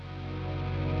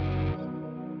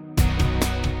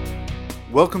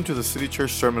Welcome to the City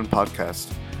Church Sermon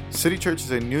Podcast. City Church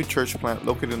is a new church plant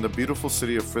located in the beautiful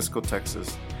city of Frisco,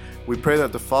 Texas. We pray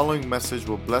that the following message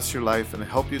will bless your life and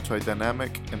help you to a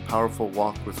dynamic and powerful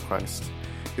walk with Christ.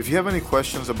 If you have any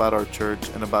questions about our church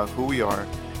and about who we are,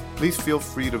 please feel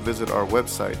free to visit our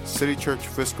website,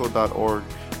 citychurchfrisco.org,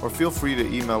 or feel free to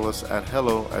email us at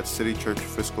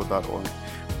hello@citychurchfrisco.org.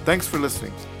 Thanks for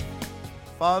listening.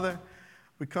 Father,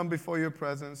 we come before your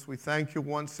presence. We thank you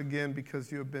once again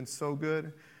because you have been so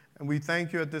good. And we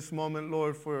thank you at this moment,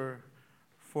 Lord, for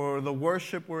the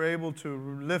worship we're able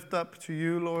to lift up to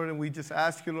you, Lord. And we just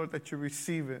ask you, Lord, that you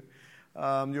receive it.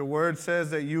 Your word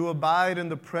says that you abide in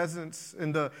the presence,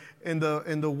 in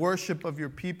the worship of your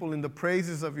people, in the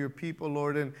praises of your people,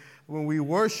 Lord. And when we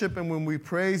worship and when we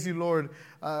praise you, Lord,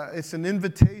 it's an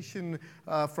invitation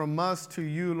from us to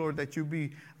you, Lord, that you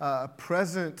be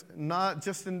present, not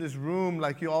just in this room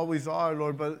like you always are,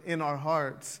 Lord, but in our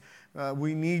hearts.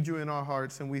 We need you in our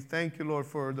hearts, and we thank you, Lord,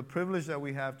 for the privilege that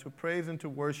we have to praise and to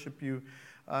worship you.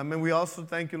 And we also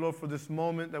thank you, Lord, for this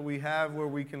moment that we have where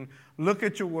we can look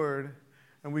at your word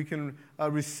and we can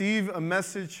receive a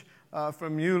message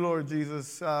from you, Lord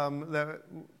Jesus,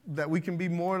 that we can be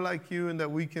more like you and that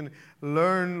we can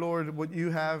learn, Lord, what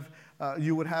you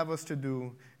would have us to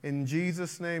do. In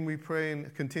Jesus' name we pray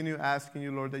and continue asking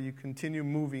you, Lord, that you continue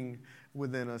moving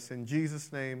within us. In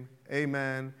Jesus' name,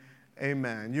 amen,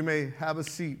 amen. You may have a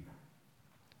seat.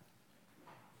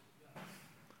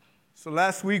 So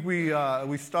last week we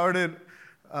started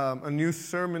a new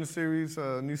sermon series,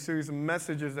 a new series of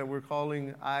messages that we're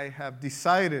calling I Have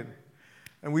Decided.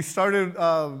 And we started,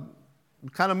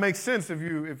 kind of makes sense if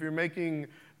you're making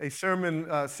a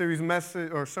sermon series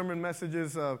message or sermon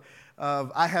messages of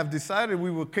I Have Decided, we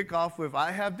will kick off with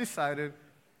I have decided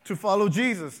to follow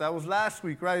Jesus. That was last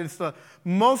week, right? It's the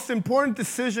most important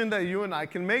decision that you and I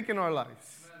can make in our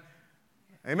lives.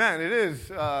 Amen. It is,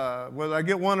 whether I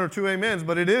get one or two amens,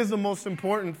 but it is the most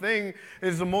important thing. It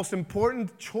is the most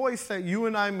important choice that you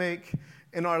and I make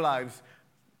in our lives.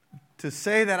 To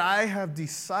say that I have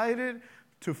decided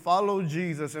to follow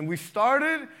Jesus. And we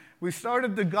started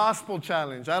the gospel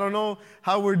challenge. I don't know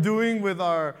how we're doing with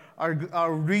our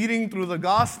reading through the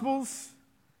gospels.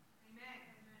 Amen.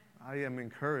 I am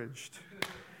encouraged.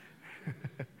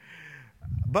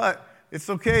 But it's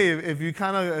okay if you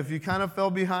kind of fell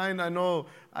behind. I know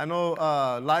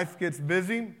life gets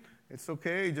busy. It's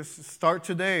okay. Just start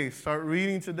today. Start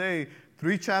reading today.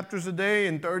 3 chapters a day.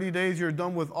 In 30 days, you're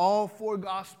done with all 4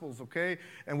 Gospels, okay?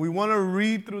 And we want to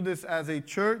read through this as a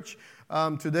church.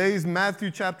 Today's Matthew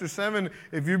chapter 7.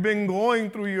 If you've been going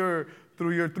through your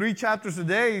 3 chapters a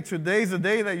day, today's the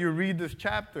day that you read this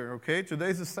chapter, okay?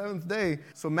 Today's the 7th day.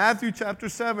 So Matthew chapter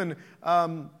 7,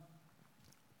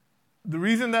 the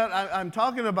reason that I'm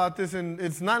talking about this, and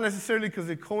it's not necessarily because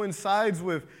it coincides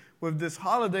with this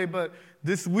holiday, but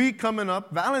this week coming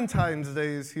up, Valentine's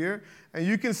Day is here. And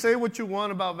you can say what you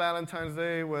want about Valentine's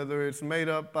Day, whether it's made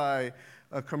up by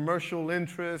a commercial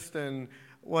interest and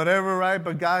whatever, right?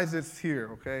 But guys, it's here,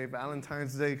 okay?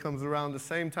 Valentine's Day comes around the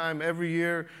same time every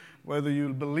year, whether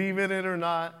you believe in it or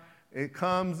not. It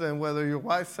comes, and whether your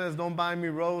wife says, don't buy me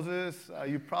roses,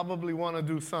 you probably want to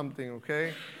do something,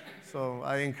 okay? So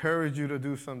I encourage you to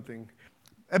do something.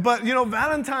 But,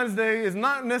 Valentine's Day is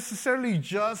not necessarily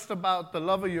just about the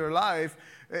love of your life.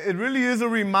 It really is a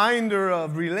reminder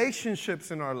of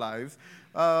relationships in our lives.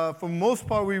 For most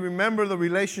part, we remember the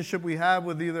relationship we have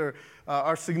with either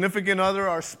our significant other,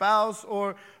 our spouse,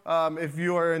 or if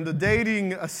you are in the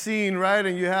dating scene, right,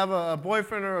 and you have a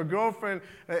boyfriend or a girlfriend,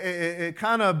 it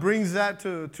kind of brings that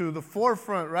to the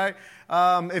forefront, right?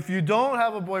 If you don't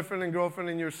have a boyfriend and girlfriend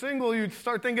and you're single, you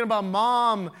start thinking about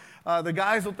mom. The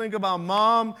guys will think about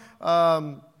mom.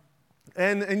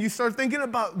 And you start thinking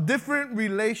about different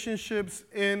relationships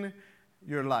in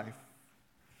your life.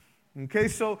 Okay,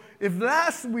 so if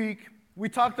last week we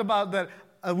talked about that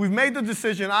we've made the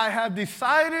decision, I have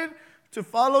decided to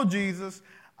follow Jesus,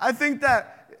 I think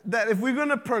that if we're going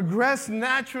to progress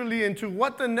naturally into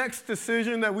what the next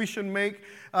decision that we should make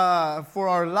for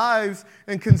our lives,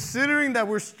 and considering that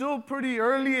we're still pretty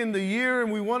early in the year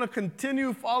and we want to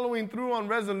continue following through on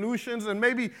resolutions, and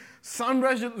maybe some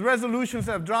resolutions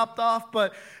have dropped off,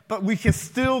 but we can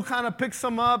still kind of pick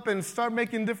some up and start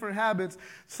making different habits.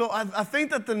 So I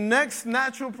think that the next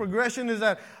natural progression is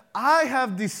that I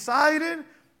have decided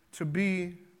to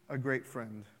be a great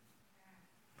friend.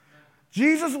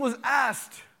 Jesus was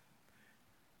asked,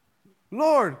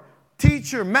 Lord,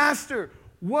 teacher, master,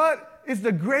 what is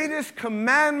the greatest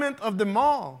commandment of them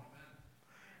all?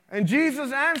 And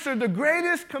Jesus answered, the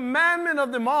greatest commandment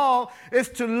of them all is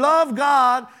to love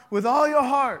God with all your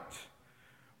heart,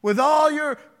 with all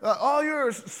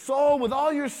your soul, with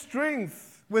all your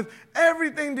strength, with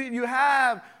everything that you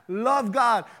have, love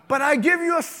God. But I give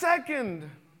you a second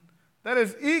that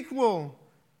is equal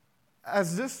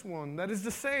as this one, that is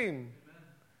the same.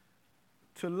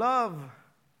 To love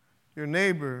your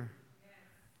neighbor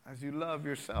as you love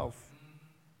yourself.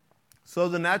 So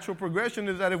the natural progression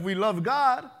is that if we love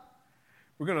God,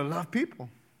 we're going to love people.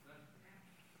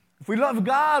 If we love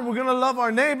God, we're going to love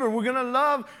our neighbor. We're going to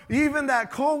love even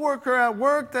that coworker at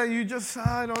work that you just,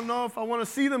 I don't know if I want to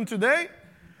see them today.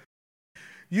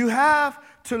 You have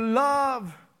to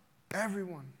love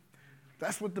everyone.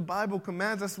 That's what the Bible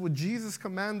commands. That's what Jesus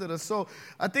commanded us. So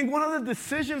I think one of the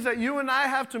decisions that you and I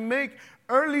have to make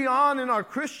early on in our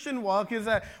Christian walk is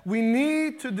that we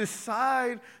need to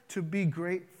decide to be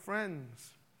great friends.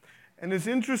 And it's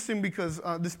interesting because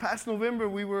this past November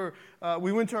we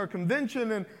went to our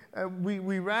convention and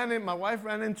we ran in. My wife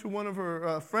ran into one of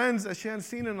her friends that she hadn't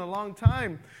seen in a long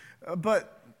time,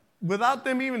 but without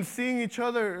them even seeing each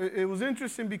other, it was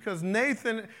interesting because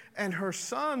Nathan and her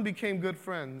son became good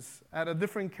friends at a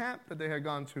different camp that they had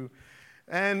gone to.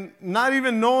 And not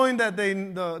even knowing that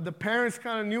the parents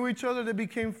kind of knew each other, they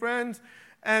became friends.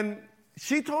 And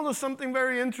she told us something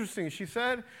very interesting. She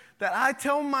said that I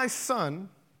tell my son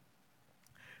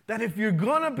that if you're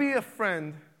going to be a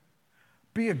friend,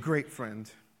 be a great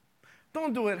friend.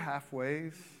 Don't do it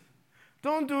halfways.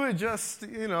 Don't do it just,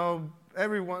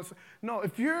 every once. No,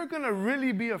 if you're going to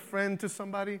really be a friend to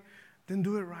somebody, then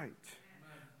do it right.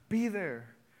 Amen. Be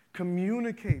there.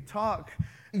 Communicate. Talk.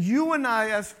 You and I,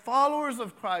 as followers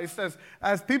of Christ,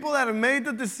 as people that have made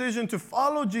the decision to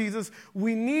follow Jesus,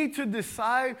 we need to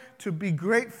decide to be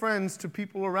great friends to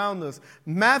people around us.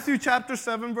 Matthew chapter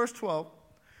 7, verse 12.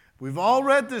 We've all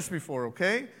read this before,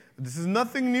 okay? This is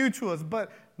nothing new to us.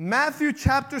 But Matthew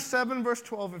chapter 7, verse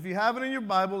 12, if you have it in your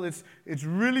Bible, it's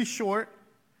really short,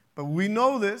 but we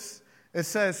know this. It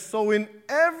says, so in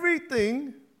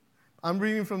everything, I'm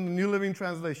reading from the New Living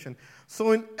Translation.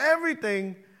 So in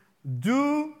everything,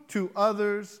 do to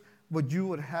others what you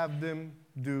would have them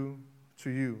do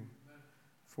to you.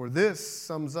 For this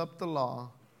sums up the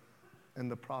law and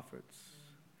the prophets.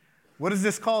 What is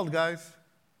this called, guys?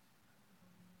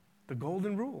 The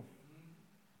golden rule.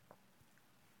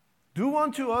 Do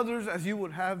unto others as you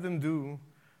would have them do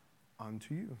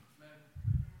unto you.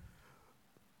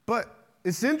 But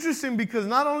it's interesting because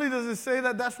not only does it say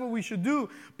that that's what we should do,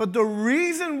 but the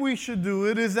reason we should do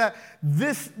it is that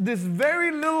this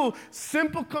very little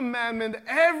simple commandment,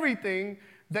 everything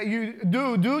that you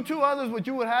do to others what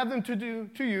you would have them to do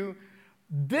to you,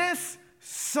 this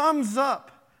sums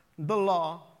up the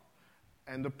law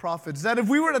and the prophets. That if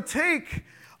we were to take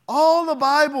all the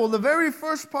Bible, the very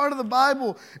first part of the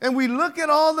Bible, and we look at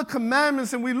all the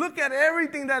commandments and we look at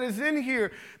everything that is in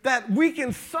here, that we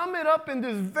can sum it up in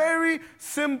this very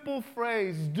simple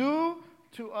phrase: do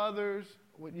to others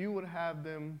what you would have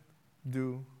them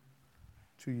do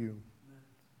to you.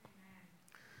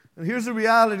 And here's the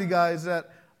reality, guys, that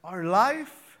our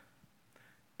life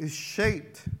is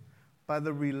shaped by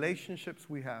the relationships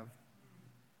we have.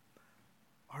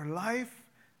 Our life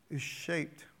is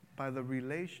shaped by the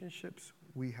relationships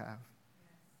we have.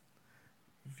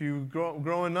 If you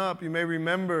growing up, you may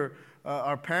remember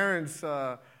our parents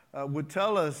would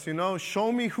tell us,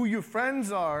 show me who your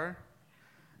friends are,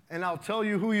 and I'll tell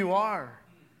you who you are.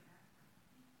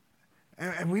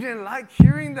 And we didn't like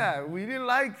hearing that. We didn't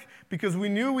like, because we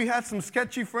knew we had some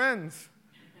sketchy friends.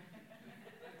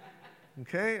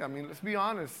 Okay? I mean, let's be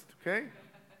honest, okay?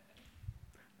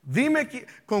 Dime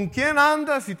con quién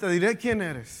andas y te diré quién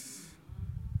eres.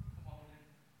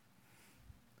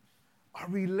 Our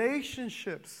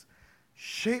relationships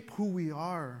shape who we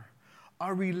are.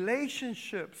 Our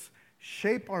relationships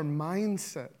shape our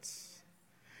mindsets.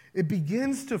 It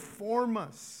begins to form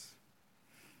us.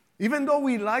 Even though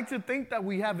we like to think that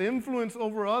we have influence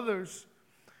over others,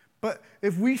 but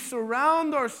if we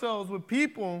surround ourselves with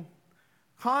people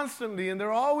constantly and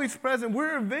they're always present,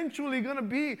 we're eventually going to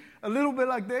be a little bit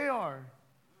like they are.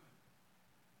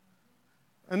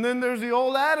 And then there's the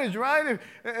old adage, right?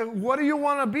 What do you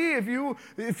want to be?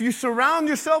 If you surround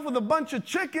yourself with a bunch of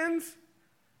chickens,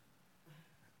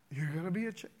 you're going to be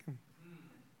a chicken.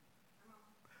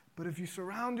 But if you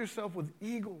surround yourself with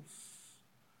eagles,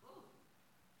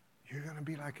 you're going to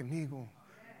be like an eagle,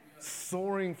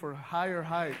 soaring for higher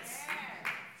heights,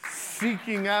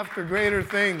 seeking after greater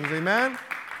things. Amen?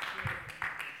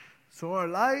 So our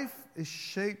life is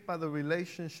shaped by the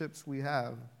relationships we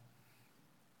have.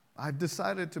 I've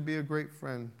decided to be a great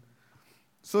friend.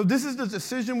 So this is the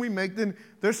decision we make. Then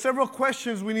there's several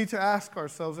questions we need to ask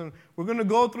ourselves, and we're going to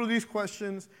go through these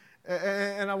questions,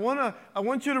 And I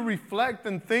want you to reflect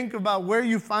and think about where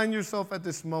you find yourself at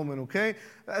this moment, okay?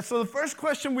 So the first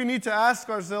question we need to ask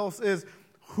ourselves is,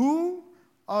 who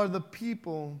are the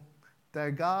people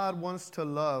that God wants to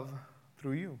love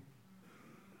through you?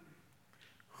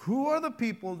 Who are the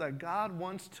people that God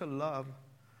wants to love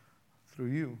through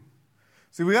you?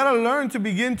 See, we got to learn to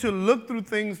begin to look through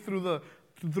things through the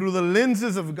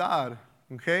lenses of God,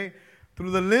 okay?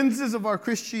 Through the lenses of our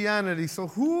Christianity. So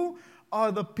who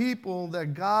are the people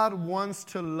that God wants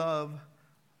to love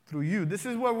through you? This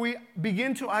is where we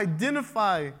begin to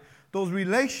identify those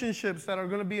relationships that are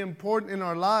going to be important in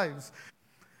our lives.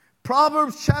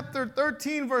 Proverbs chapter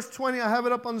 13, verse 20, I have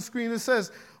it up on the screen. It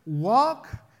says, walk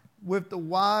with the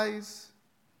wise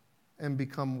and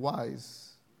become wise.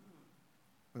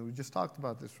 And we just talked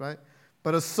about this, right?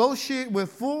 But associate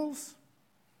with fools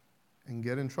and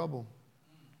get in trouble.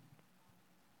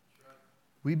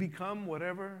 We become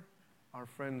whatever our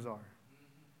friends are.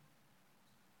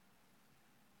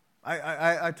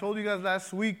 I told you guys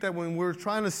last week that when we're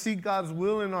trying to seek God's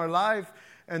will in our life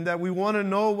and that we want to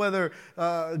know whether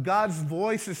God's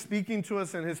voice is speaking to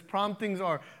us and His promptings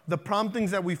are the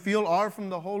promptings that we feel are from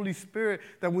the Holy Spirit,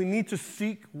 that we need to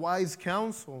seek wise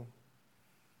counsel.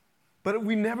 But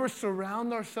we never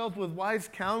surround ourselves with wise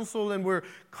counsel, and we're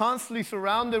constantly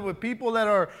surrounded with people that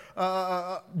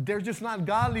are, they're just not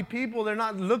godly people. They're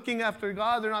not looking after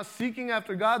God. They're not seeking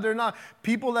after God. They're not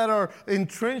people that are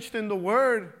entrenched in the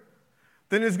Word.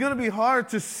 Then it's going to be hard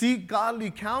to seek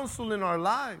godly counsel in our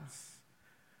lives.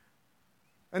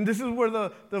 And this is where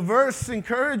the verse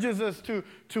encourages us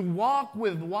to walk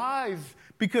with wise,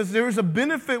 because there is a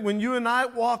benefit when you and I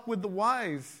walk with the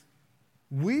wise.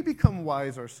 We become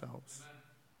wise ourselves.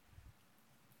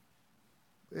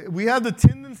 We have the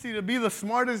tendency to be the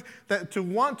smartest, to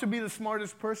want to be the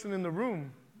smartest person in the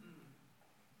room.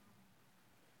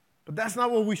 But that's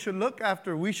not what we should look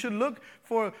after. We should look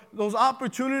for those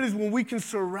opportunities when we can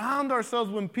surround ourselves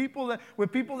with people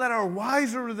that are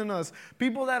wiser than us,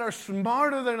 people that are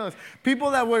smarter than us,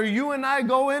 people that where you and I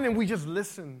go in and we just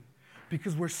listen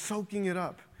because we're soaking it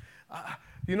up.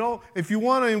 If you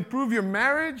want to improve your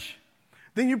marriage,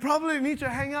 then you probably need to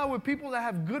hang out with people that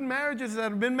have good marriages, that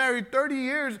have been married 30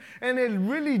 years, and it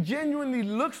really genuinely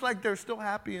looks like they're still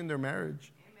happy in their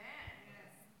marriage.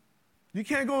 You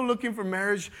can't go looking for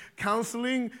marriage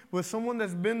counseling with someone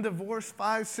that's been divorced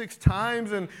 5, 6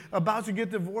 times and about to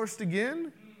get divorced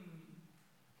again.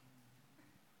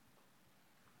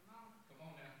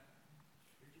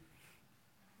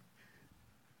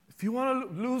 If you want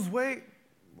to lose weight,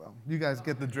 well, you guys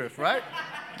get the drift, right?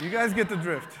 You guys get the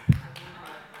drift.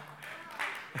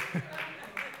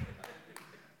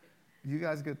 You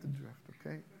guys get the drift,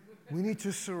 okay? We need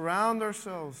to surround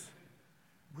ourselves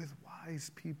with wise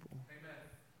people. Amen.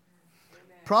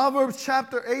 Proverbs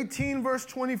chapter 18, verse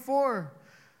 24.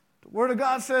 The Word of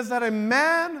God says that a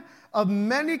man of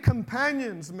many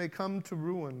companions may come to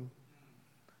ruin,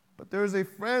 but there is a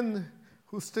friend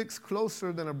who sticks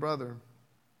closer than a brother.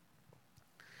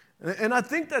 And I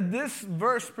think that this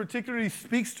verse particularly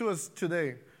speaks to us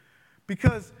today,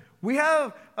 because we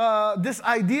have this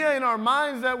idea in our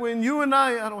minds that when you and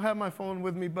I don't have my phone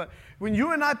with me, but when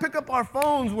you and I pick up our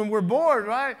phones when we're bored,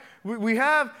 right? We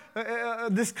have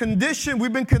this condition.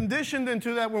 We've been conditioned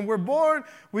into that. When we're bored,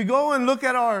 we go and look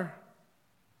at our...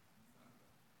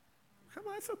 Come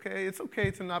on, it's okay. It's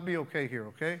okay to not be okay here,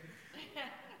 okay?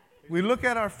 We look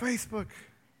at our Facebook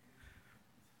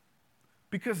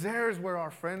because there's where our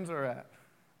friends are at.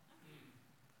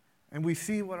 And we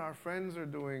see what our friends are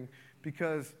doing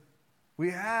because we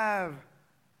have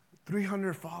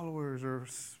 300 followers or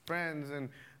friends, and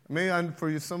for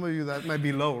you, some of you that might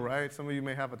be low, right? Some of you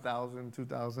may have 1,000,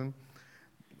 2,000.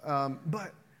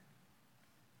 But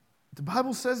the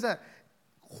Bible says that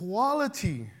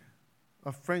quality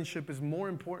of friendship is more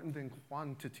important than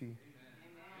quantity. Amen.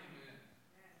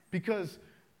 Because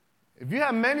if you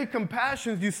have many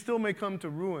compassions, you still may come to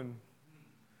ruin.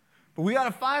 But we got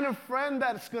to find a friend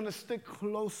that's going to stick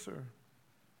closer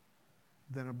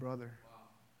than a brother.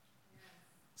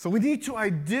 So we need to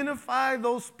identify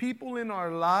those people in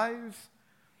our lives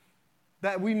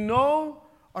that we know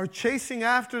are chasing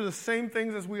after the same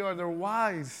things as we are. They're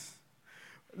wise.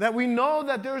 That we know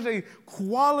that there's a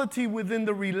quality within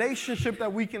the relationship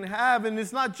that we can have. And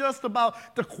it's not just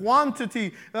about the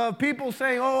quantity of people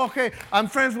saying, oh, okay, I'm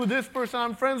friends with this person,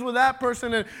 I'm friends with that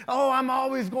person, and oh, I'm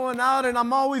always going out and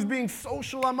I'm always being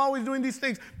social, I'm always doing these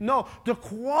things. No, the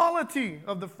quality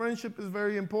of the friendship is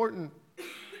very important.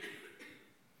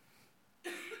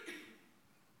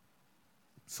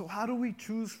 So how do we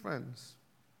choose friends?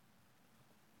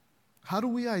 How do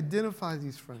we identify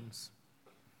these friends?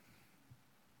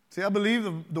 See, I believe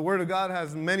the Word of God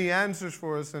has many answers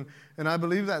for us, and I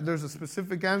believe that there's a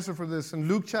specific answer for this. In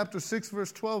Luke chapter 6,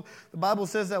 verse 12, the Bible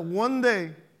says that one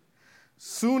day,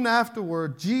 soon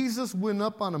afterward, Jesus went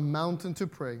up on a mountain to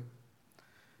pray,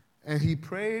 and he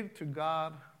prayed to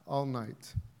God all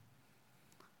night.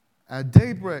 At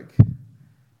daybreak,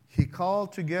 he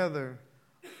called together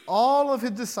all of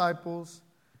his disciples,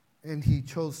 and he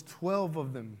chose 12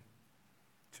 of them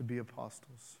to be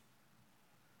apostles.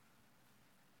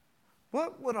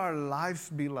 What would our lives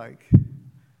be like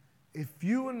if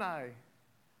you and I,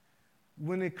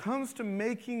 when it comes to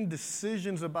making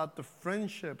decisions about the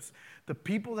friendships, the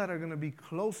people that are going to be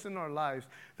close in our lives,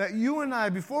 that you and I,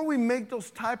 before we make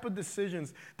those type of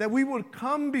decisions, that we would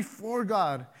come before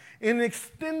God in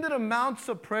extended amounts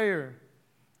of prayer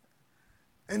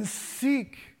and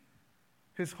seek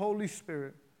His Holy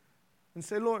Spirit and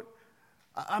say, Lord,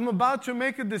 I'm about to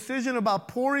make a decision about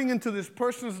pouring into this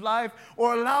person's life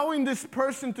or allowing this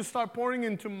person to start pouring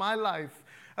into my life.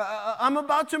 I'm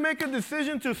about to make a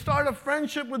decision to start a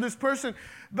friendship with this person,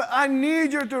 but I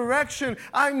need your direction.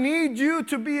 I need you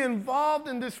to be involved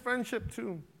in this friendship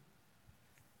too.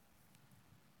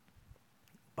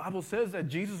 The Bible says that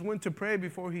Jesus went to pray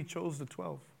before He chose the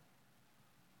 12.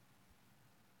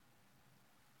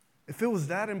 If it was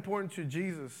that important to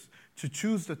Jesus to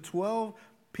choose the 12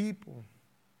 people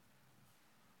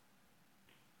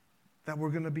that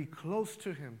were going to be close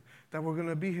to Him, that were going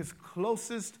to be His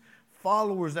closest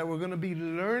followers, that were going to be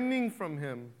learning from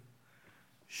Him,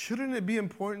 shouldn't it be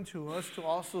important to us to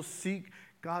also seek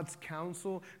God's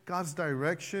counsel, God's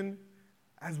direction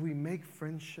as we make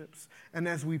friendships and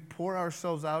as we pour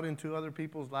ourselves out into other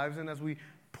people's lives and as we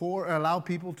allow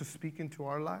people to speak into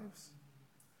our lives?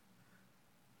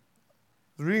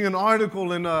 I was reading an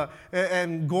article,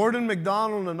 and Gordon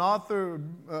MacDonald, an author,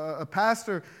 a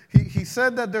pastor, he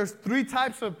said that there's 3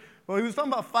 types of, well, he was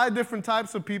talking about 5 different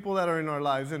types of people that are in our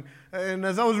lives. And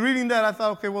as I was reading that, I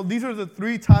thought, okay, well, these are the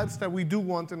 3 types that we do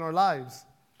want in our lives.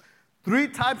 3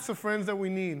 types of friends that we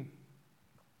need.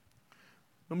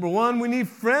 Number 1, we need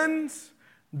friends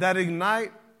that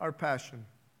ignite our passion.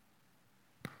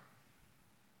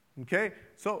 Okay?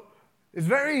 So it's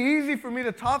very easy for me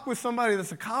to talk with somebody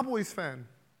that's a Cowboys fan.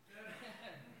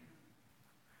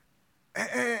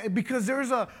 Because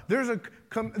there's a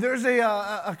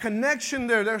connection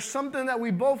there. There's something that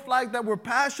we both like, that we're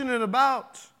passionate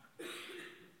about.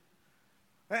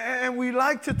 And we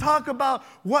like to talk about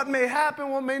what may happen,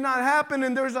 what may not happen,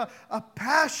 and there's a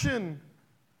passion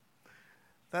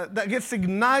that gets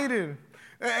ignited.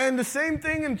 And the same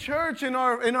thing in church, in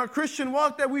our Christian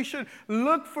walk, that we should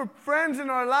look for friends in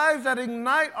our lives that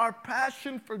ignite our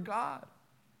passion for God.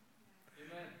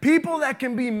 Amen. People that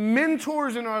can be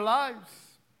mentors in our lives.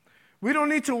 We don't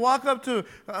need to walk up to,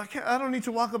 I don't need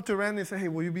to walk up to Randy and say, hey,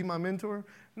 will you be my mentor?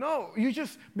 No, you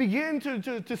just begin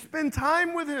to spend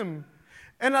time with him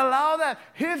and allow that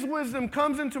his wisdom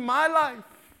comes into my life.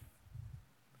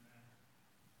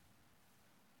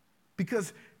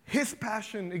 Because his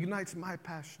passion ignites my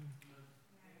passion.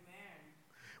 Amen.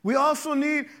 We also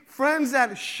need friends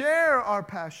that share our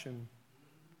passion.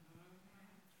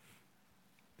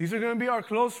 These are going to be our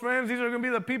close friends. These are going to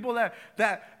be the people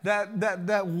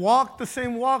that walk the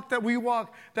same walk that we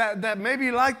walk, that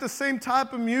maybe like the same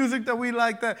type of music that we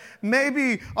like, that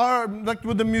maybe are like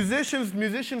with the musicians.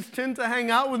 Musicians tend to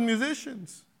hang out with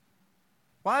musicians.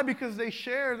 Why? Because they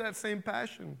share that same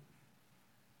passion.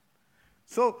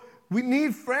 So we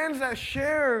need friends that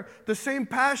share the same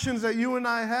passions that you and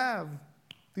I have.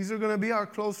 These are going to be our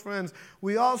close friends.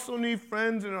 We also need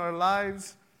friends in our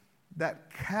lives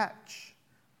that catch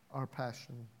our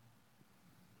passion.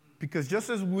 Because just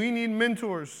as we need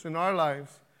mentors in our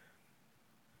lives,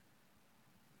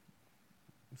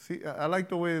 see, I like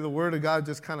the way the Word of God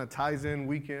just kind of ties in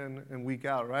week in and week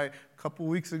out, right? A couple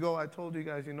weeks ago, I told you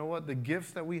guys, you know what? The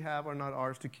gifts that we have are not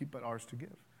ours to keep, but ours to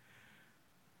give.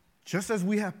 Just as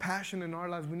we have passion in our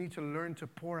lives, we need to learn to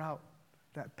pour out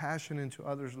that passion into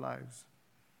others' lives.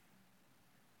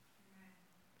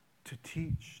 To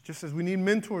teach. Just as we need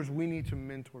mentors, we need to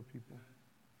mentor people.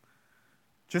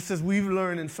 Just as we've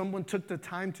learned and someone took the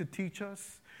time to teach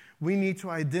us, we need to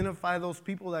identify those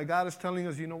people that God is telling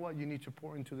us, you know what, you need to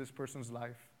pour into this person's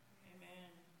life. Amen.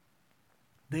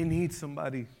 They need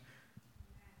somebody.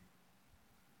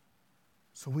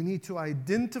 So we need to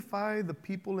identify the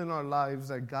people in our lives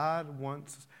that God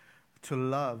wants to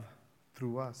love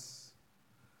through us.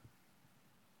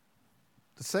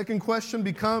 The second question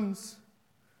becomes,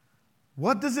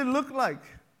 what does it look like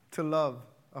to love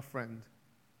a friend?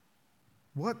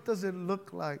 What does it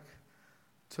look like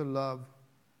to love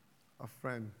a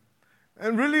friend?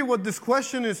 And really what this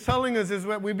question is telling us is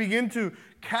that we begin to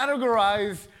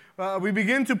categorize, we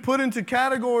begin to put into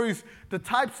categories the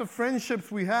types of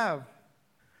friendships we have.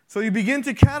 So you begin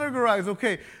to categorize,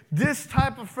 okay, this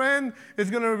type of friend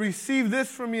is going to receive this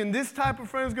from me, and this type of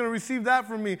friend is going to receive that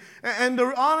from me. And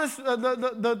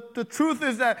the truth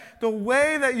is that the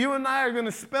way that you and I are going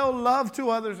to spell love to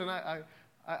others, and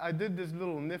I did this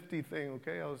little nifty thing,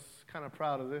 okay? I was kind of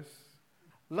proud of this.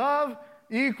 Love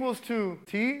equals to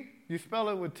T. You spell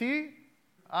it with T,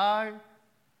 I,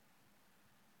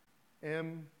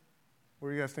 M.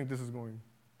 Where do you guys think this is going?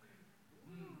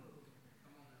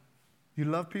 You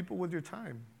love people with your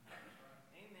time.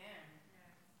 Amen.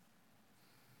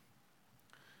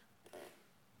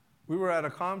 We were at a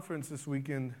conference this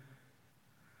weekend,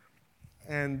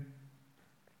 and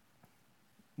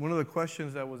one of the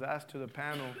questions that was asked to the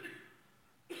panel,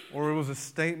 or it was a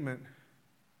statement,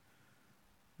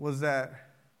 was that,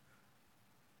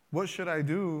 what should I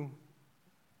do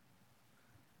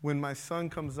when my son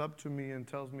comes up to me and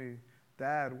tells me,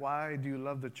 Dad, why do you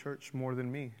love the church more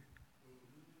than me?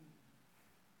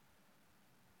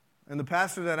 And the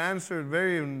pastor that answered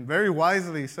very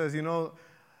wisely says,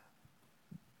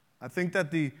 I think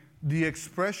that the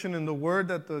expression and the word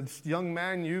that the young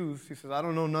man used, he says, I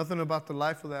don't know nothing about the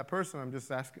life of that person. I'm just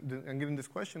asking and getting this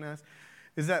question asked,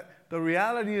 is that the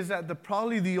reality is that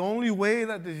probably the only way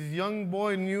that this young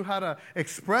boy knew how to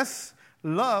express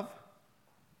love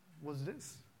was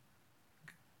this.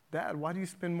 Dad, why do you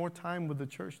spend more time with the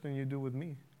church than you do with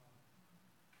me?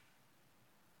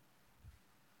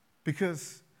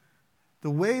 Because the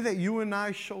way that you and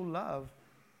I show love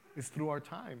is through our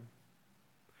time.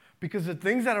 Because the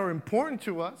things that are important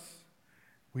to us,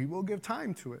 we will give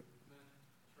time to it.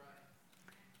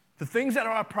 The things that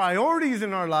are our priorities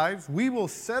in our lives, we will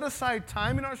set aside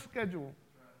time in our schedule.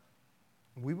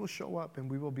 And we will show up and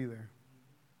we will be there.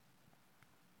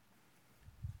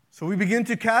 So we begin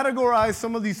to categorize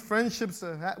some of these friendships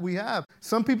that we have.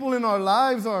 Some people in our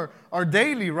lives are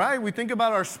daily, right? We think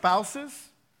about our spouses.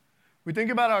 We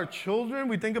think about our children.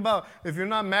 We think about, if you're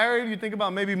not married, you think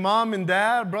about maybe mom and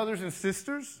dad, brothers and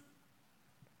sisters.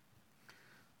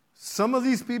 Some of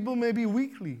these people may be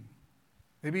weekly.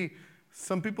 Maybe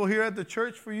some people here at the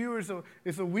church for you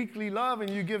it's a weekly love, and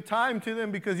you give time to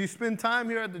them because you spend time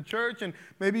here at the church, and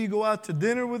maybe you go out to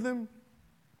dinner with them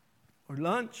or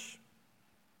lunch,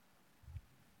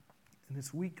 and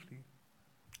it's weekly.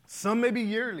 Some may be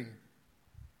yearly.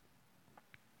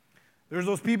 There's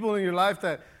those people in your life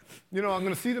that, I'm going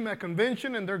to see them at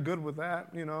convention, and they're good with that.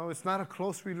 It's not a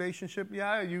close relationship.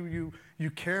 Yeah, you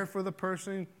care for the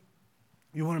person.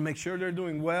 You want to make sure they're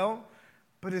doing well,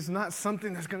 but it's not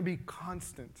something that's going to be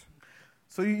constant.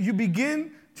 So you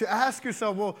begin to ask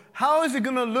yourself, well, how is it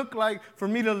going to look like for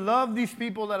me to love these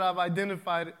people that I've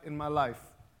identified in my life?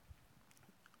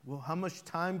 Well, how much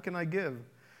time can I give?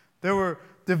 There were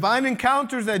divine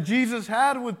encounters that Jesus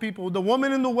had with people. The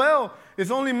woman in the well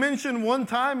is only mentioned one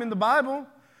time in the Bible,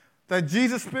 that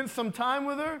Jesus spent some time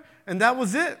with her, and that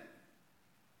was it.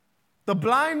 The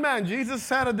blind man, Jesus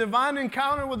had a divine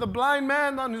encounter with a blind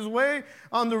man on his way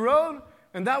on the road,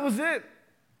 and that was it.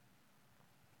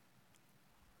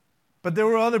 But there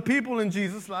were other people in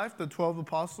Jesus' life, the 12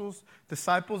 apostles,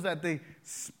 disciples, that they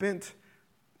spent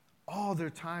all their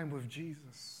time with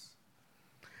Jesus.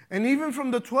 And even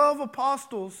from the 12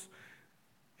 apostles,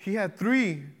 he had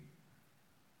 3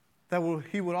 that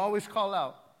he would always call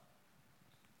out.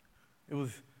 It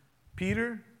was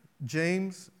Peter,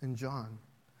 James, and John.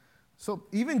 So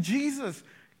even Jesus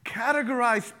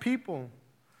categorized people.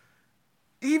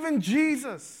 Even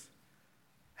Jesus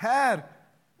had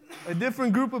a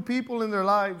different group of people in their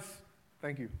lives.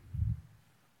 Thank you.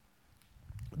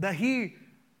 That he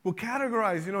will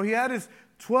categorize. He had his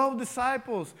 12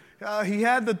 disciples. He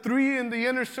had the 3 in the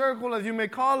inner circle, as you may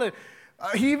call it.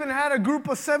 He even had a group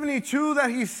of 72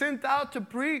 that he sent out to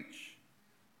preach.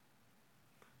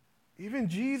 Even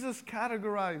Jesus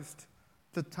categorized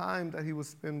the time that he would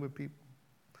spend with people.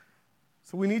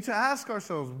 So we need to ask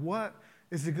ourselves, what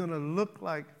is it going to look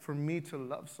like for me to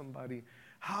love somebody?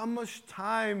 How much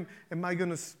time am I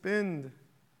going to spend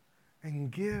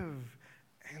and give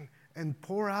and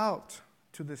pour out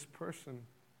to this person?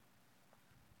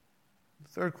 The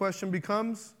third question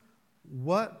becomes,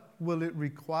 what will it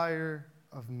require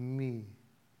of me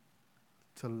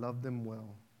to love them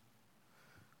well?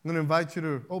 I'm going to invite you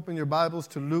to open your Bibles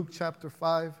to Luke chapter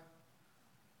 5.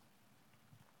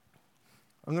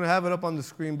 I'm going to have it up on the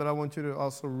screen, but I want you to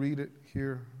also read it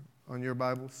here on your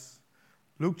Bibles.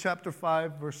 Luke chapter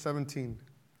 5, verse 17.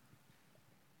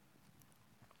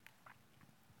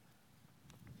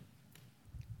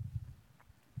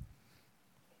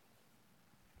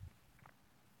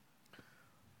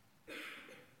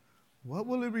 What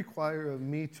will it require of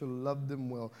me to love them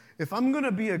well? If I'm going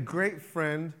to be a great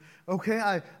friend,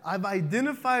 okay, I've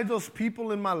identified those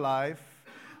people in my life.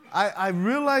 I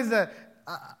realize that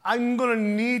I'm going to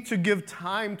need to give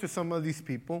time to some of these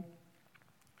people.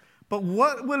 But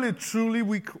what will it truly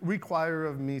require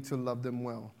of me to love them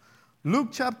well? Luke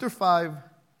chapter 5,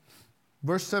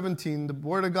 verse 17, the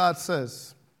Word of God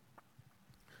says,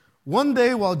 "One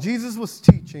day while Jesus was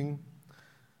teaching,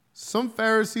 some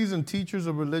Pharisees and teachers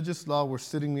of religious law were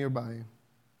sitting nearby.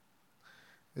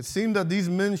 It seemed that these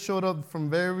men showed up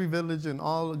from every village in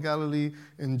all of Galilee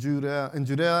and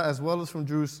Judea as well as from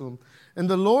Jerusalem. And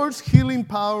the Lord's healing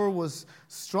power was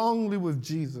strongly with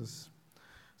Jesus.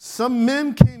 Some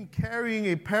men came carrying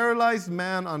a paralyzed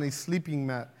man on a sleeping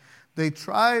mat. They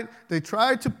tried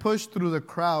to push through the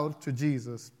crowd to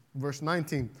Jesus." Verse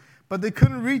 19. "But they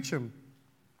couldn't reach him.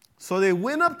 So they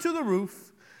went up to the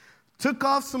roof, took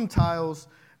off some tiles,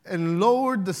 and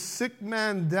lowered the sick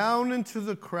man down into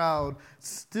the crowd,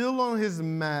 still on his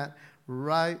mat,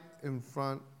 right in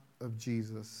front of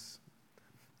Jesus."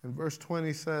 And verse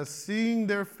 20 says, "Seeing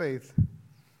their faith,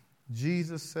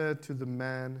 Jesus said to the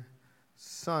man,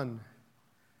 'Son,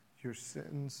 your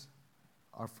sins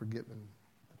are forgiven.'"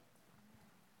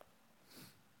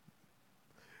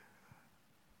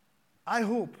 I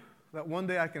hope that one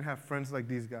day I can have friends like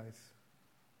these guys.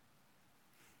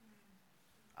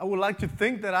 I would like to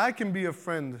think that I can be a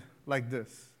friend like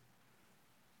this.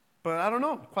 But I don't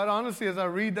know. Quite honestly, as I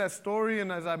read that story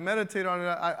and as I meditate on it,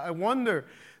 I wonder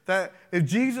that if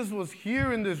Jesus was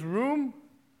here in this room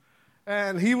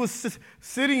and he was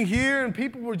sitting here and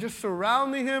people were just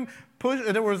surrounding him,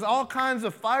 there was all kinds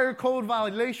of fire code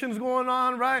violations going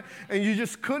on, right? And you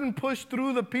just couldn't push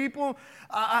through the people.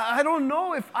 I don't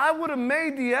know if I would have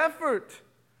made the effort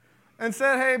and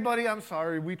said, "Hey, buddy, I'm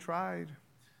sorry, we tried.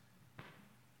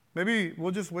 Maybe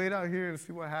we'll just wait out here and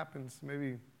see what happens.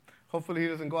 Maybe, hopefully he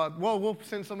doesn't go out. Well, we'll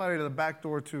send somebody to the back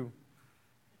door too,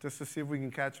 just to see if we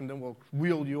can catch him. Then we'll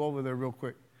wheel you over there real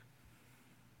quick."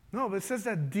 No, but it says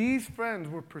that these friends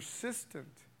were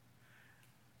persistent.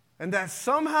 And that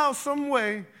somehow, some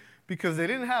way, because they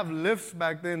didn't have lifts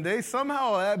back then, they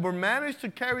somehow were managed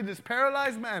to carry this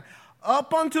paralyzed man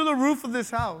up onto the roof of this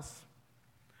house.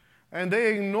 And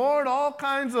they ignored all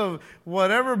kinds of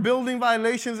whatever building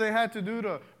violations they had to do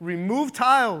to remove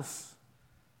tiles,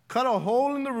 cut a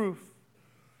hole in the roof,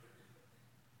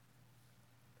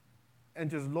 and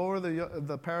just lower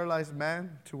the paralyzed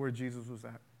man to where Jesus was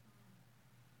at.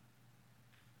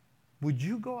 Would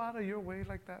you go out of your way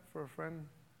like that for a friend?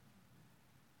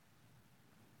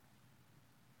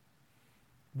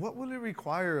 What will it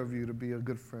require of you to be a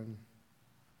good friend?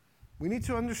 We need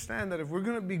to understand that if we're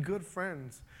going to be good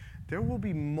friends, there will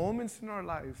be moments in our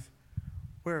lives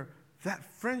where that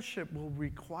friendship will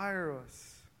require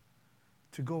us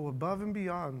to go above and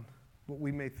beyond what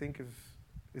we may think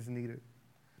is needed.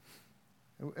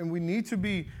 And we need to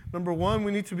be, number one,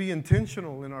 we need to be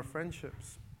intentional in our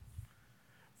friendships.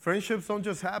 Friendships don't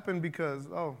just happen because,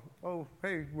 oh,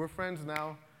 hey, we're friends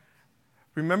now.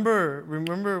 Remember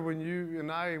when you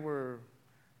and I were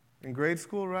in grade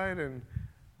school, right? And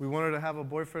we wanted to have a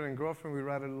boyfriend and girlfriend, we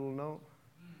write a little note.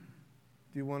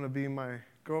 Do you want to be my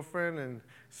girlfriend? And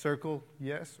circle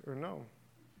yes or no.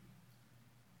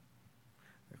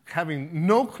 Having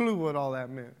no clue what all that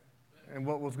meant and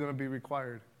what was going to be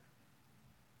required.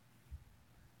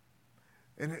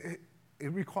 And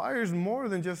it requires more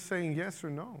than just saying yes or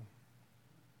no,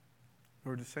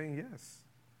 or just saying yes.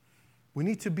 We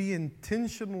need to be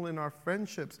intentional in our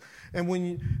friendships. And when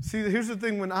you see, here's the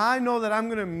thing: when I know that I'm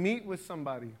going to meet with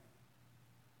somebody,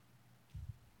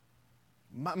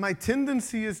 my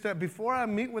tendency is that before I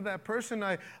meet with that person,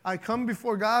 I come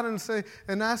before God and say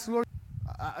and ask the Lord,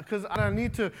 because I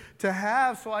need to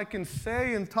have so I can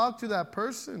say and talk to that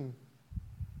person.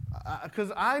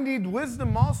 Because I need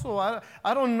wisdom also.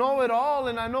 I don't know it all,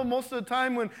 and I know most of the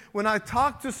time when I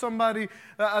talk to somebody,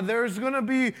 there's going to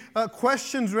be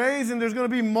questions raised, and there's going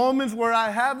to be moments where I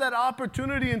have that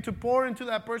opportunity and to pour into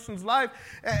that person's life,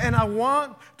 and I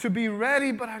want to be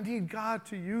ready, but I need God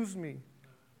to use me.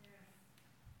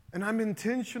 And I'm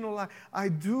intentional. I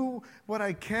do what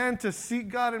I can to seek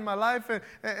God in my life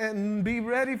and be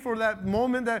ready for that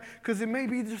moment, because it may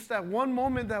be just that one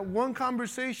moment, that one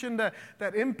conversation that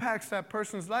impacts that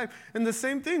person's life. And the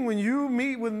same thing, when you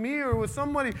meet with me or with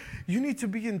somebody, you need to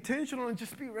be intentional and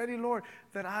just be ready, Lord,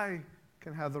 that I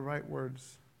can have the right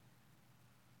words.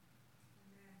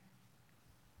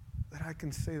 That I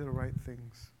can say the right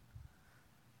things.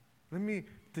 Let me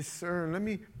discern, let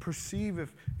me perceive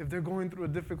if they're going through a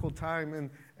difficult time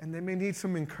and they may need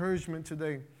some encouragement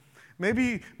today.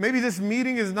 Maybe this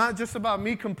meeting is not just about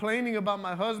me complaining about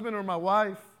my husband or my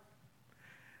wife.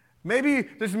 Maybe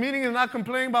this meeting is not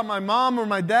complaining about my mom or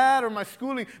my dad or my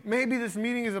schooling. Maybe this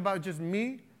meeting is about just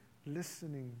me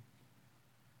listening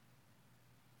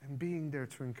and being there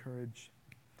to encourage.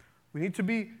 We need to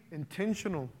be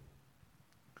intentional.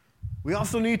 We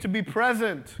also need to be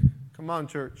present. Come on,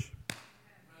 church.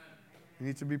 You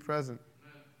need to be present.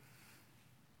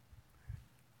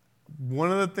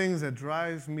 One of the things that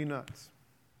drives me nuts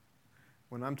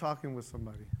when I'm talking with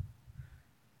somebody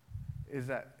is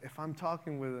that if I'm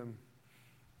talking with them,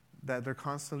 that they're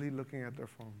constantly looking at their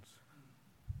phones.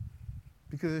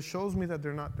 Because it shows me that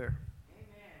they're not there.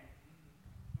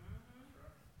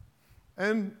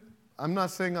 And I'm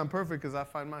not saying I'm perfect, because I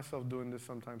find myself doing this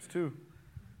sometimes too.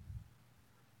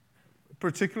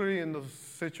 Particularly in those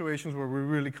situations where we're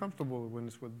really comfortable, when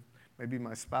it's with maybe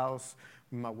my spouse,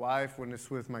 my wife, when it's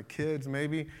with my kids,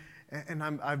 maybe. And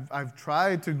I've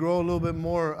tried to grow a little bit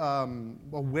more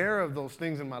aware of those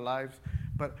things in my life,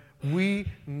 but we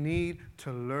need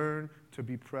to learn to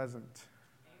be present.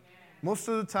 Amen. Most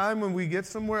of the time when we get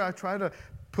somewhere, I try to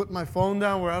put my phone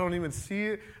down where I don't even see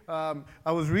it.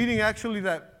 I was reading actually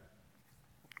that,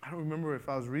 I don't remember if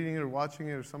I was reading it or watching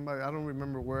it or somebody, I don't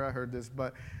remember where I heard this,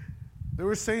 but they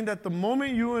were saying that the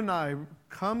moment you and I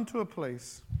come to a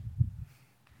place,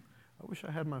 I wish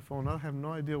I had my phone, I have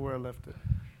no idea where I left it.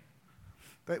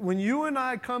 That when you and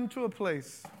I come to a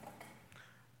place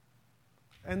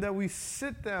and that we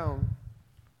sit down,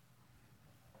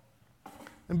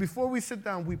 and before we sit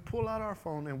down, we pull out our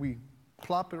phone and we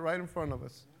plop it right in front of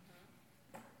us.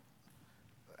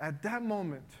 At that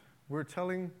moment, we're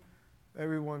telling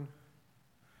everyone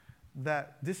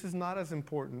that this is not as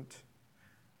important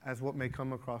as what may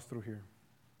come across through here.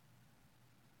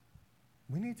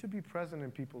 We need to be present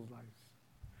in people's lives.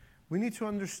 We need to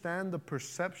understand the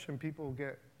perception people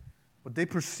get, what they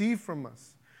perceive from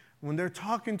us. When they're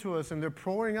talking to us and they're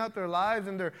pouring out their lives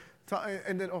and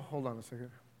and then, oh, hold on a second.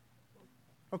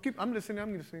 Oh, I'm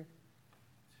listening.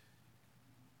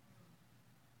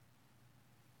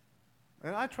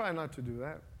 And I try not to do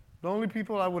that. The only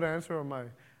people I would answer are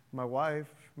my wife,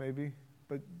 maybe,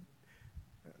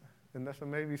 and that's a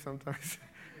maybe sometimes.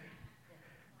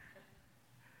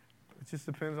 It just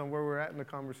depends on where we're at in the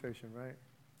conversation, right?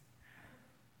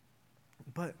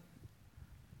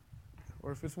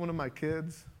 Or if it's one of my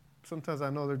kids, sometimes I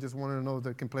know they just want to know if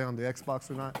they can play on the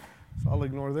Xbox or not, so I'll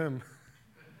ignore them.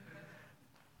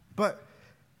 But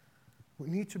we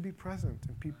need to be present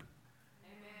in people.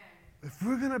 Amen. If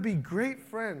we're going to be great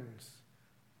friends,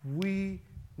 we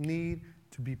need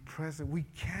to be present. We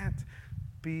can't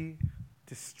be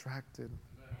distracted.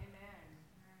 Amen.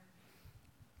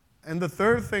 And the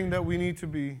third thing that we need to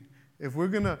be,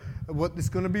 what is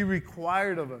going to be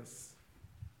required of us,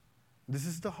 this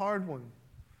is the hard one,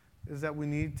 is that we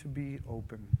need to be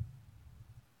open.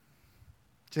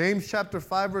 James chapter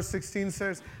 5 verse 16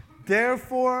 says,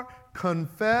 "Therefore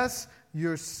confess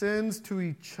your sins to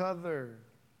each other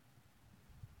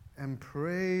and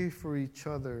pray for each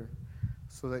other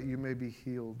so that you may be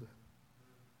healed."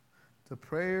 The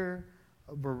prayer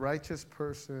of a righteous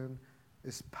person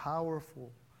is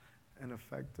powerful and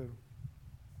effective.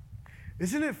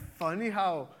 Isn't it funny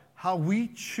how we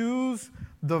choose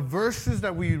the verses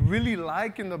that we really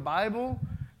like in the Bible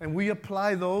and we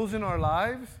apply those in our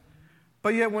lives?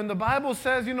 But yet when the Bible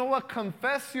says, you know what,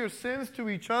 confess your sins to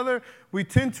each other, we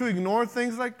tend to ignore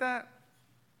things like that.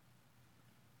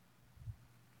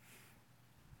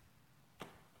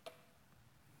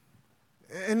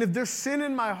 And if there's sin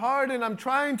in my heart and I'm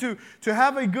trying to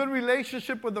have a good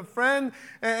relationship with a friend,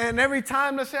 and every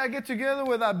time, let's say I get together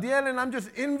with Abdiel and I'm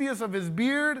just envious of his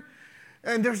beard,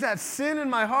 and there's that sin in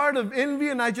my heart of envy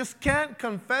and I just can't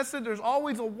confess it, there's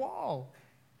always a wall.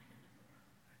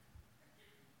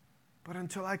 But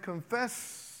until I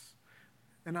confess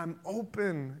and I'm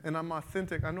open and I'm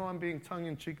authentic, I know I'm being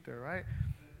tongue-in-cheek there, right?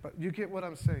 But you get what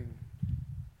I'm saying.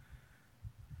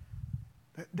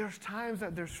 There's times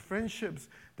that there's friendships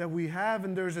that we have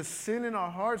and there's a sin in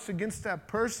our hearts against that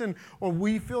person, or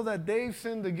we feel that they've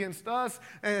sinned against us,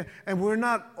 and we're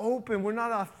not open, we're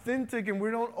not authentic, and we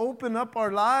don't open up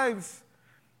our lives.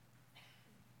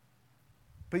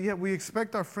 But yet we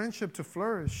expect our friendship to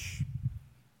flourish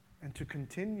and to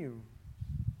continue.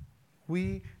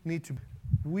 We need to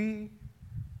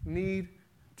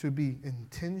be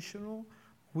intentional,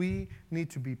 we need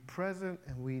to be present,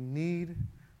 and we need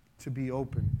to be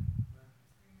open.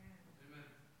 Amen.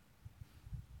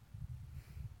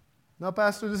 Now,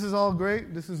 Pastor, this is all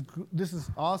great. This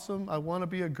is awesome. I want to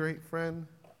be a great friend.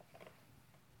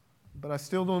 But I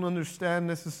still don't understand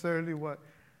necessarily what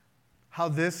how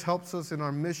this helps us in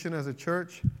our mission as a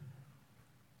church.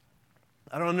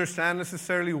 I don't understand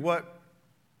necessarily what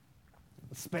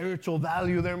spiritual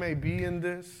value there may be in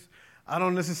this. I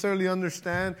don't necessarily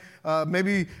understand.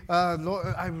 Maybe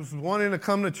Lord, I was wanting to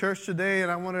come to church today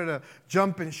and I wanted to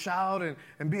jump and shout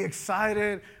and be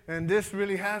excited. And this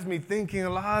really has me thinking a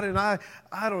lot. And I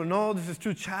don't know. This is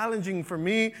too challenging for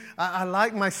me. I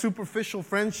like my superficial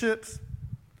friendships.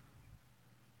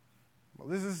 Well,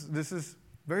 this is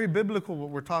very biblical what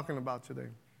we're talking about today.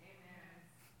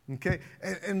 Amen. Okay?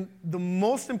 And the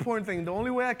most important thing, the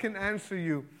only way I can answer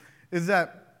you is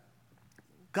that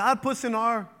God puts in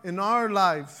our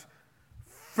lives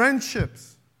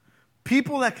friendships,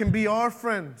 people that can be our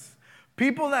friends,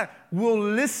 people that will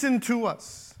listen to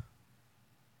us,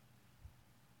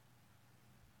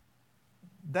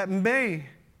 that may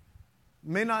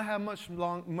not have much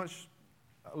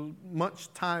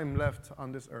time left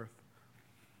on this earth.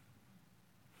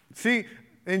 See,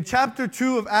 in chapter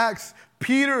 2 of Acts,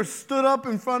 Peter stood up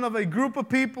in front of a group of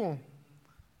people.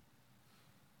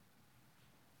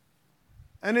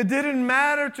 And it didn't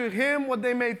matter to him what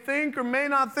they may think or may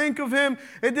not think of him.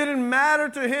 It didn't matter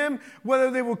to him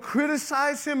whether they would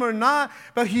criticize him or not.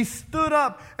 But he stood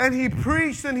up and he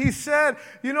preached and he said,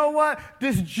 you know what?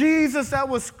 This Jesus that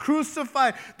was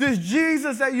crucified, this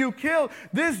Jesus that you killed,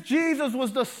 this Jesus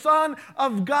was the Son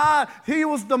of God. He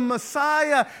was the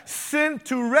Messiah sent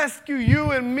to rescue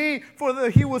you and me.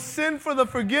 He was sent for the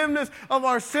forgiveness of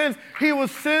our sins. He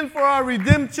was sent for our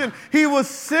redemption. He was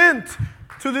sent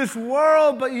to this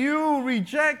world, but you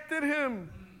rejected him.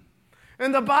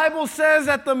 And the Bible says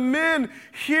that the men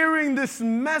hearing this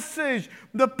message,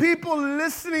 the people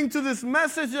listening to this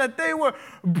message, that they were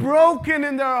broken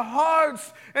in their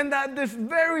hearts, and that this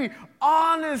very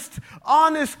honest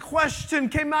question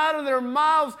came out of their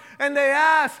mouths, and they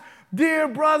asked, dear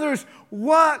brothers,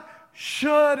 what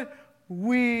should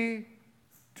we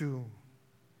do?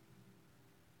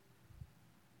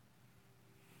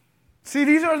 See,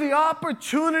 these are the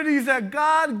opportunities that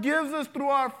God gives us through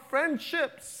our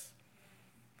friendships.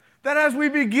 That as we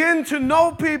begin to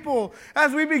know people,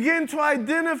 as we begin to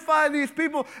identify these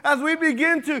people, as we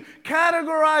begin to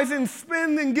categorize and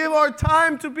spend and give our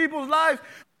time to people's lives,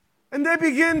 and they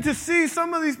begin to see,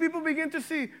 some of these people begin to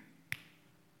see,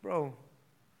 bro,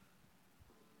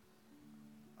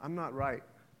 I'm not right.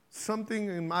 Something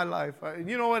in my life,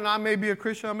 you know, and I may be a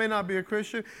Christian, I may not be a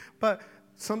Christian, but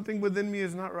something within me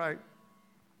is not right.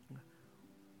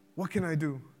 What can I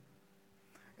do?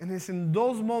 And it's in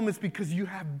those moments, because you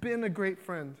have been a great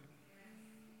friend,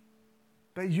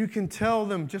 that you can tell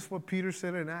them just what Peter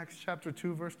said in Acts chapter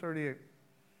 2, verse 38.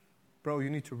 Bro, you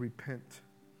need to repent.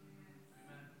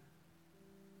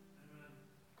 Amen.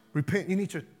 Repent. You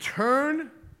need to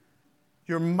turn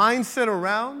your mindset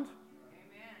around.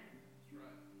 Amen.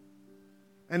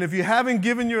 And if you haven't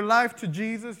given your life to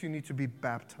Jesus, you need to be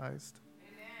baptized.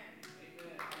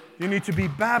 You need to be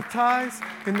baptized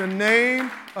in the name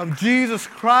of Jesus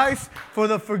Christ for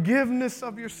the forgiveness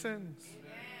of your sins.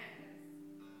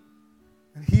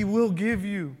 And He will give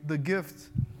you the gift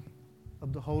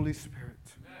of the Holy Spirit.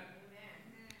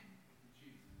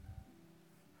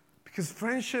 Because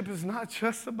friendship is not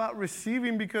just about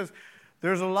receiving, because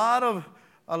there's a lot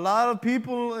of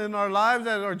people in our lives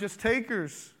that are just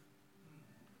takers.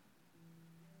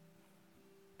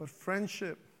 But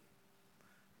friendship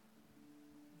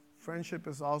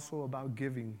is also about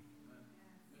giving.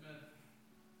 Amen.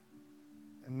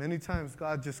 And many times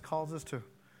God just calls us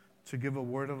to give a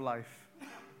word of life. Amen.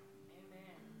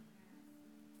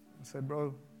 I said,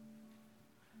 bro,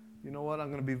 you know what? I'm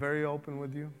going to be very open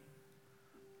with you.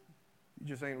 You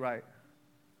just ain't right.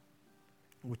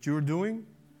 What you're doing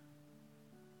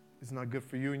is not good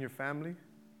for you and your family.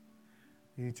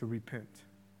 You need to repent.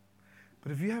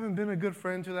 But if you haven't been a good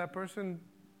friend to that person's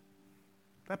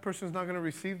not going to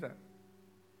receive that.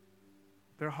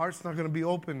 Their heart's not going to be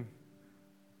open.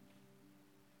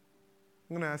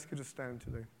 I'm going to ask you to stand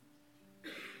today.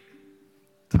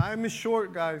 Time is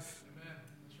short, guys. Amen.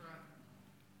 That's right.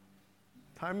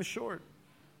 Time is short.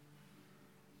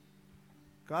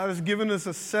 God has given us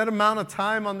a set amount of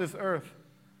time on this earth.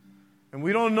 And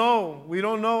we don't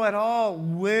know at all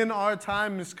when our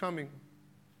time is coming.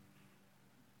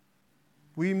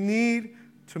 We need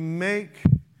to make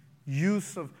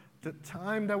use of the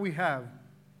time that we have.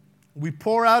 We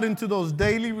pour out into those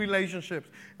daily relationships,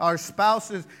 our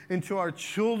spouses, into our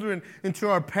children, into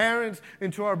our parents,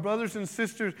 into our brothers and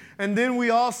sisters. And then we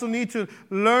also need to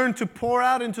learn to pour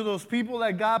out into those people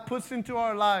that God puts into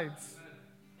our lives.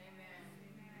 Amen.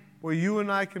 Where you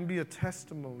and I can be a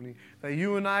testimony, that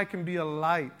you and I can be a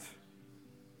light.